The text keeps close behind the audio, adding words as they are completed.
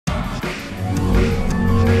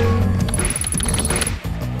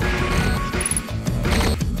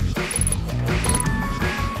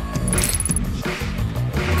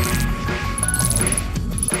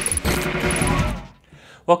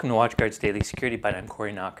Welcome to WatchGuard's Daily Security Byte. I'm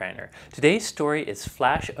Nachreiner. Today's story is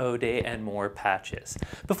Flash O Day and more patches.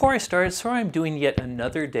 Before I start, sorry I'm doing yet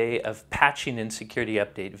another day of patching and security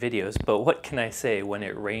update videos, but what can I say? When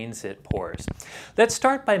it rains, it pours. Let's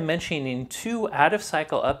start by mentioning two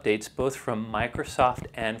out-of-cycle updates, both from Microsoft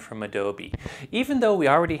and from Adobe. Even though we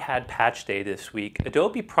already had patch day this week,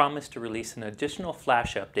 Adobe promised to release an additional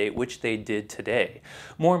Flash update, which they did today.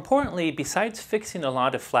 More importantly, besides fixing a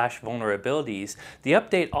lot of Flash vulnerabilities, the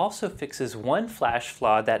update also fixes one Flash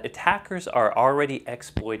flaw that attackers are already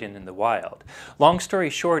exploiting in the wild. Long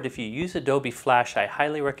story short, if you use Adobe Flash, I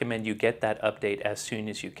highly recommend you get that update as soon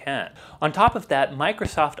as you can. On top of that,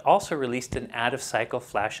 Microsoft also released an out-of-cycle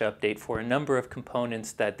Flash update for a number of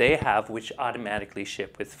components that they have which automatically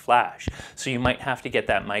ship with Flash. So you might have to get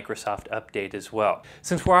that Microsoft update as well.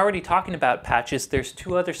 Since we're already talking about patches, there's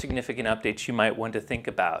two other significant updates you might want to think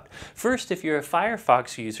about. First, if you're a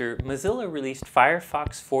Firefox user, Mozilla released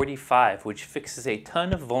Firefox 45, which fixes a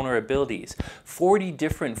ton of vulnerabilities, 40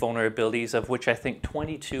 different vulnerabilities, of which I think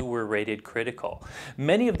 22 were rated critical.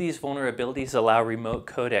 Many of these vulnerabilities allow remote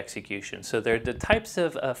code execution, so they're the types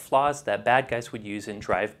of flaws that bad guys would use in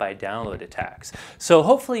drive-by download attacks. So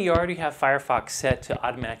hopefully you already have Firefox set to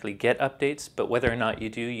automatically get updates, but whether or not you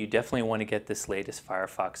do, you definitely want to get this latest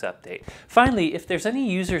Firefox update. Finally, if there's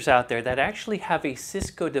any users out there that actually have a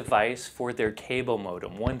Cisco device for their cable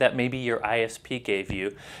modem, one that maybe your ISP gave you,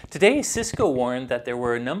 today Cisco warned that there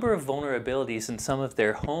were a number of vulnerabilities in some of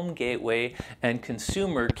their home gateway and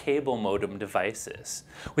consumer cable modem devices.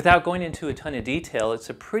 Without going into a ton of detail, it's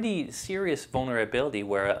a pretty serious vulnerability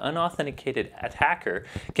where an unauthenticated attacker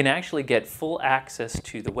can actually get full access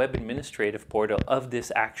to the web administrative portal of this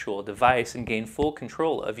actual device and gain full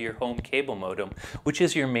control of your home cable modem, which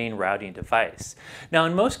is your main routing device. Now,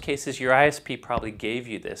 in most cases, your ISP probably gave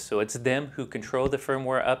you this, so it's them who control the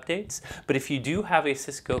firmware updates, but if you do have a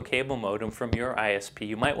Cisco cable modem from your ISP,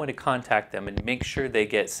 you might want to contact them and make sure they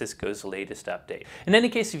get Cisco's latest update. In any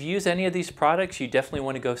case, if you use any of these products, you definitely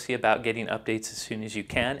want to go see about getting updates as soon as you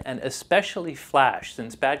can, and especially Flash.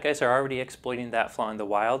 Since bad guys are already exploiting that flaw in the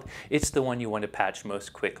wild, it's the one you want to patch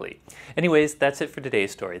most quickly. Anyways, that's it for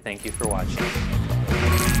today's story. Thank you for watching.